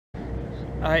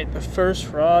Alright, the first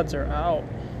rods are out.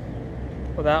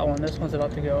 Well, that one. This one's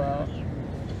about to go out.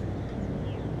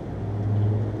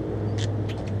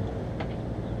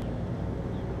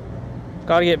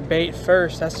 Gotta get bait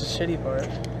first. That's the shitty part.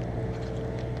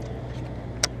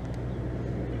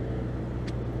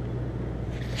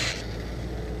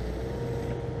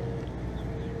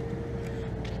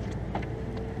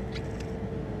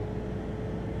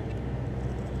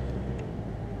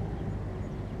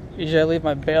 Usually I leave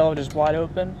my bail just wide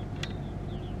open.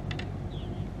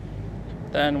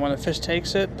 Then when the fish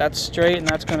takes it, that's straight and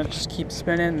that's gonna just keep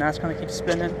spinning and that's gonna keep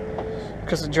spinning.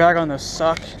 Because the drag on those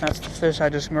suck. That's the fish I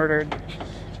just murdered.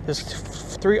 There's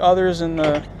 3 others in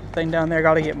the thing down there.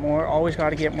 Gotta get more. Always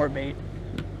gotta get more bait.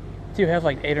 Do you have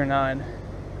like 8 or 9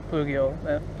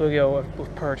 bluegill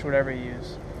with perch, whatever you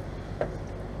use.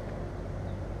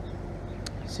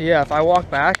 So yeah, if I walk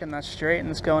back and that's straight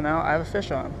and it's going out, I have a fish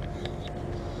on.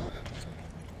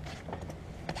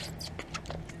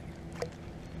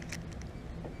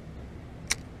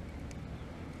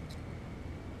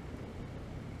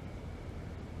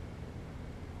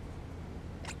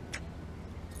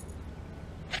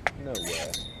 No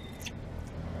way.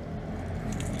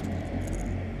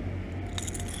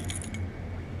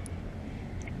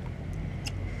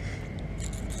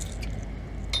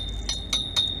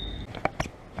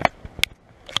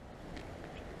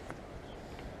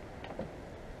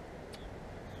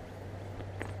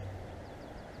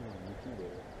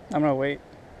 I'm gonna wait.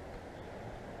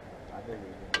 I believe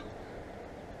it.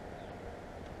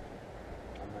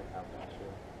 I might have that too.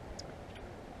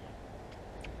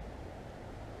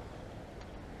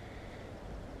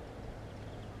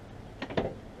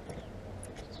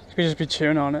 You could just be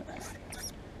chewing on it.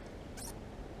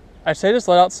 I'd say just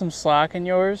let out some slack in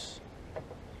yours.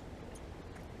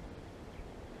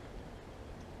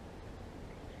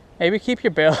 Maybe keep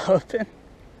your bail open.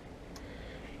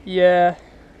 Yeah.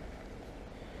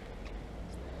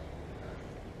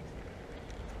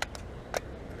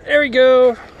 There we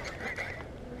go.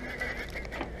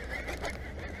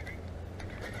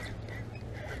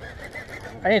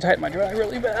 I need to tighten my drag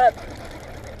really bad.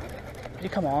 Did you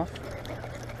come off?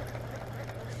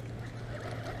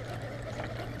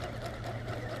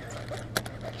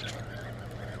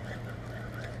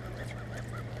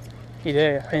 He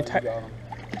did. I need to tighten.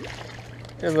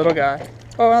 You're a little guy.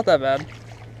 Oh, not that bad.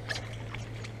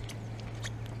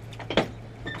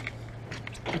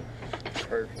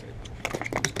 Perfect.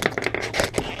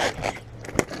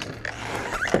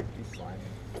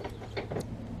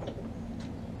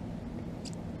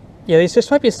 Yeah, these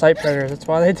fish might be sight predators. That's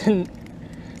why they didn't.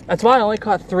 That's why I only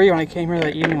caught 3 when I came here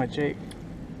that evening with Jake.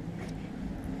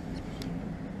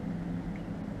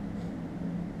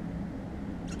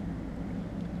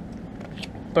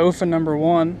 Bowfin number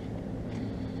 1.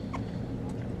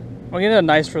 We'll get a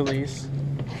nice release.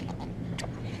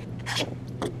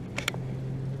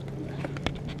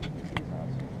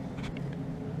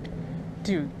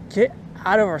 Dude, get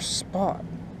out of our spot.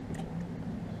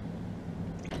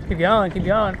 Keep going, keep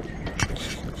going.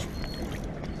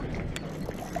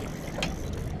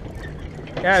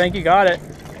 Yeah, I think you got it.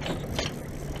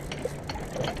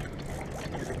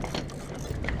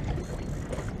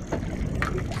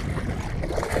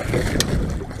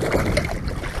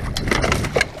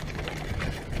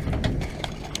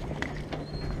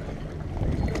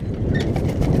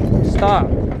 Stop.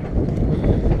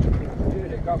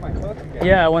 Dude, it got my hook again.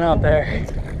 Yeah, I went out there.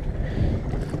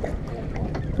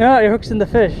 No, your hook's in the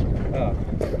fish. Oh,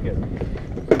 good.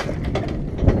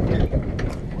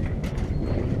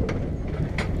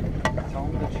 Tell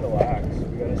him to chillax.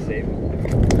 We gotta save him.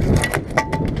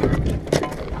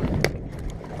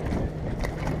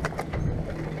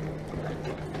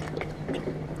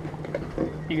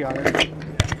 You got it.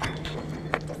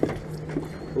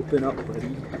 Open up,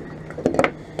 buddy.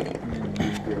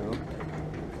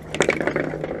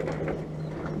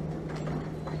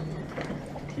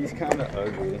 He's kind of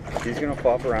ugly. He's gonna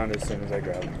flop around as soon as I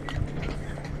grab him.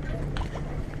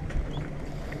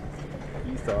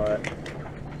 You thought.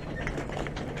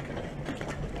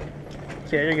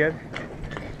 Yeah, you're good.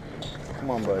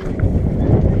 Come on, buddy.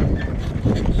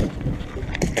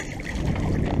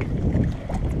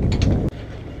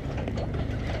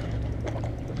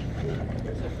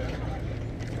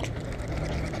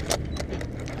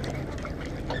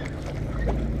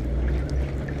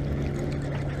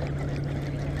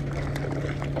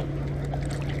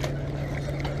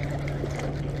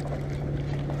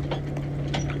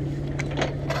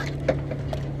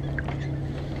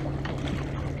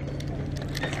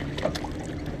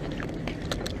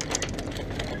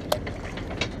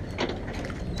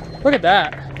 Look at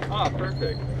that. Ah,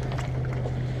 perfect.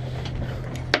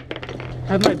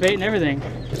 Had my bait and everything.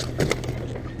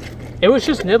 It was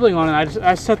just nibbling on it.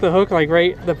 I set the hook like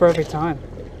right at the perfect time.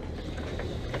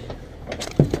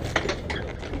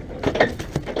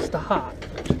 Stop.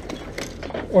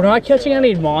 We're not catching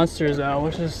any monsters though,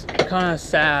 which is kind of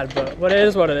sad, but what it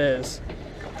is what it is.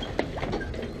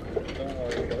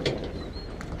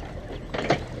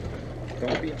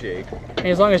 Don't be Jake. And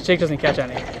as long as Jake doesn't catch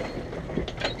any.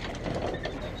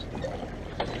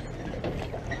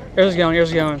 Here's going,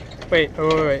 here's going. Wait,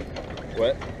 wait.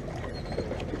 What?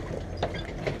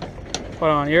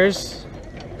 Hold on, yours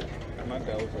My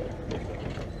bell's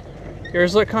over.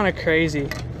 yours look kind of crazy. I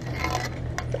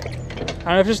don't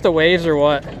know if it's just the waves or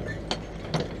what.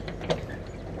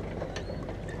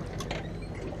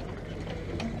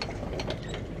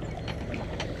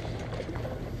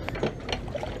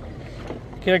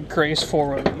 Get a graceful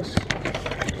release.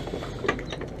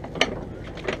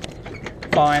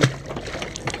 Fine.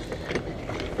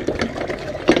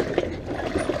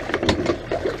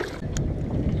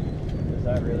 Is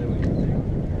that really what you think?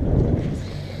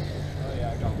 Oh yeah,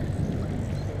 I got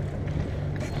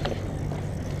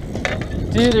one.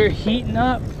 Dude, they're heating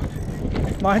up.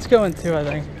 Mine's going too, I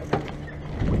think.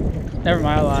 Never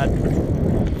mind, I lied.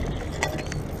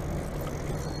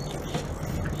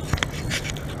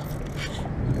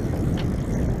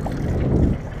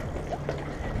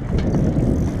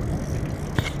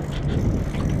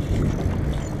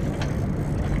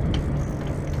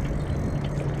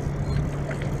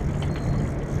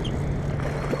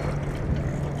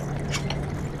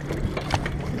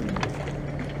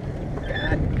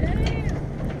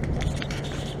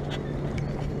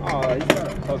 Oh, he's got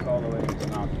a hook all the way to his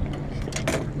mouth.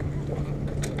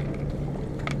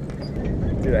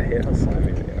 Dude, I hate how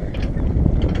slimy they are.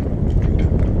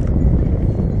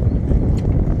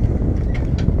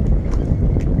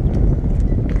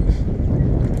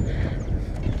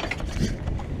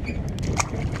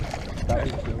 That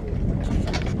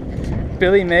was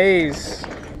Billy Mays.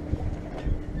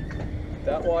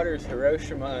 That water is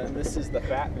Hiroshima, and this is the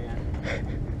fat man.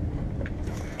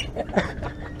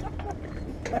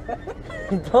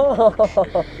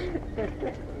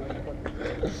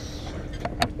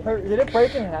 Did it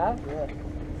break in half? Yeah.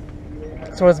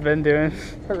 That's what it's been doing.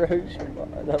 Hiroshima.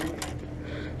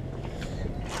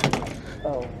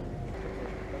 Oh.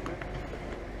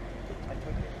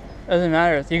 Doesn't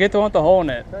matter. You get the one with the hole in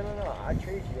it. No. I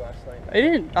traded you last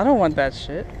night. I don't want that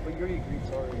shit. But you already agreed,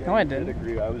 sorry. No, I didn't.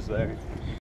 Agree, I was there.